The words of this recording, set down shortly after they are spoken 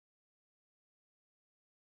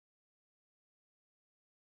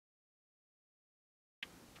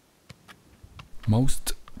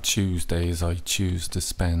Most Tuesdays I choose to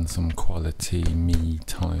spend some quality me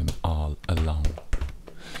time all alone.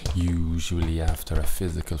 Usually after a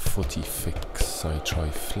physical footy fix, I try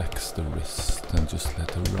flex the wrist and just let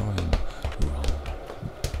the rhyme roll.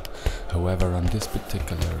 However, on this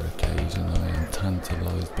particular occasion I am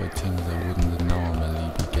tantalised by things I wouldn't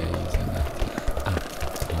normally be gazing at the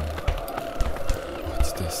time.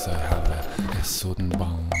 What's this? I have a sudden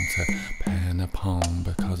bone to pen a poem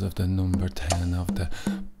because of the number 10 of the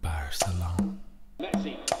Barcelona.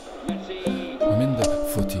 Messi. I'm in the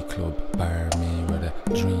footy club bar me with a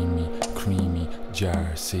dreamy, creamy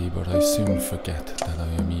jersey, but I soon forget that I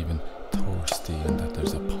am even thirsty and that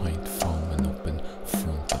there's a pint foaming up in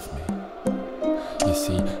front of me. You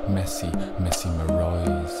see, Messi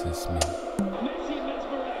mesmerizes me.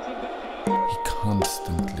 He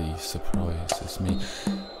constantly surprises me.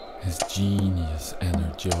 His genius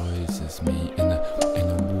energizes me. In a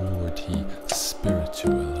word, he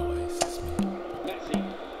spiritualizes me.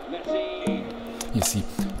 You see,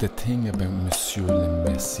 the thing about Monsieur le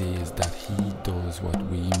Messi is that he does what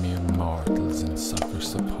we mere mortals and soccer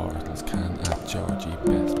supporters can at Georgie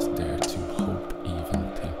best dare to hope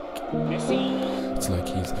even think. It's like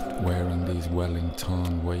he's wearing these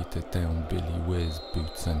Wellington weighted down Billy Whiz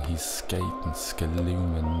boots and he's skating,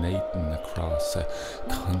 skilluminating across a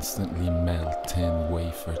constantly melting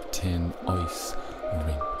wafer tin ice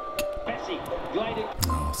rink.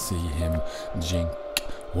 I'll see him jink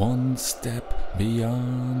one step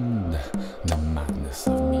beyond the madness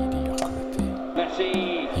of mediocrity.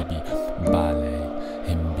 He be ballet,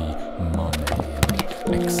 him be money, and the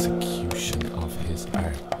execution of his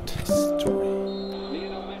artistry.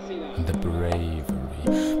 And the bravery,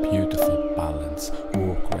 beautiful balance,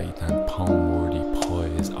 work rate and poem-worthy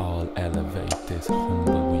poise all elevate this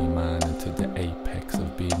humble wee man into the apex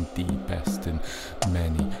of being the best in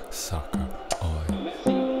many soccer eyes.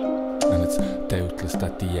 And it's doubtless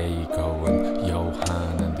that Diego and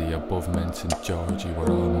Johan and the above-mentioned Georgie were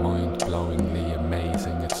all mind-blowingly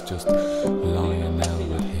amazing. It's just Lionel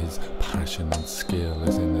with his passion and skill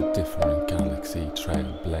is in a different galaxy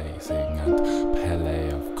trailblazing, and Pele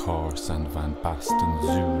of course, and Van Basten,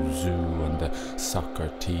 Zuzu and the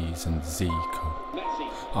Socrates and Zico.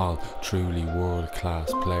 All truly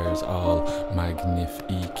world-class players, all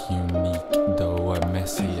magnifique, unique, though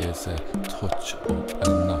Messi is a touch up, a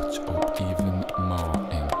notch up, even more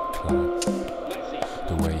in class.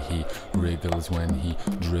 The way he wriggles when he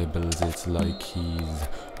dribbles, it's like he's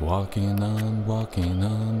walking on broken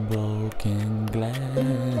glass.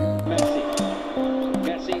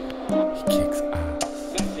 He kicks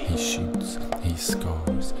ass, he shoots, he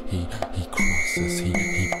scores, he crosses, he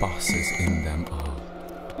bosses in them all.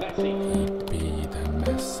 He'd be the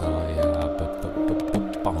Messiah, but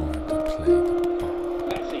born to play the ball.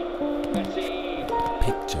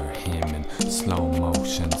 Picture him in slow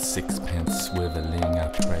motion, sixpence swiveling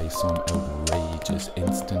at prey, some outrageous,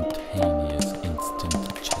 instantaneous, instant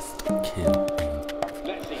chest killing.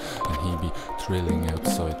 And he'd be thrilling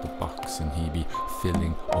outside the box, and he'd be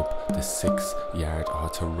filling up the 6-yard, or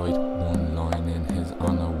to write one line in his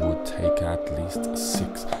honour would take at least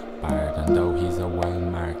 6 bard. And though he's a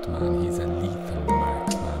well-marked man, he's a lethal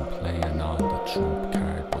marksman, playing on the trump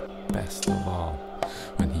card. But best of all,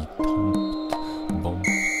 when he thumped, bumped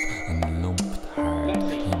and lumped hard,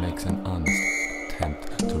 he makes an honest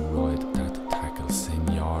attempt to ride that tackle.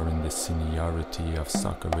 Senior in the seniority of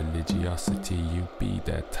soccer religiosity, you be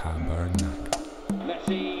the tabernacle.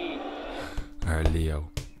 Our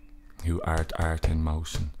Leo, who art in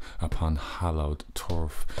motion upon hallowed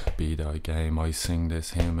turf, be thy game. I sing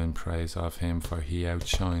this hymn in praise of him, for he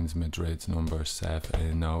outshines Madrid's number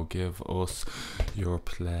 7. Oh, give us your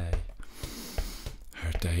play,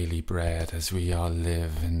 our daily bread, as we all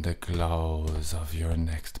live in the glows of your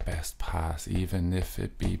next best pass, even if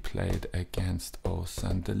it be played against us,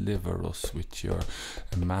 and deliver us with your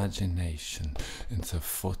imagination into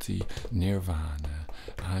footy nirvana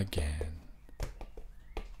again.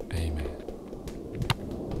 Amen.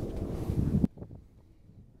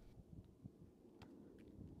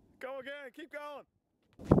 Go again, keep going.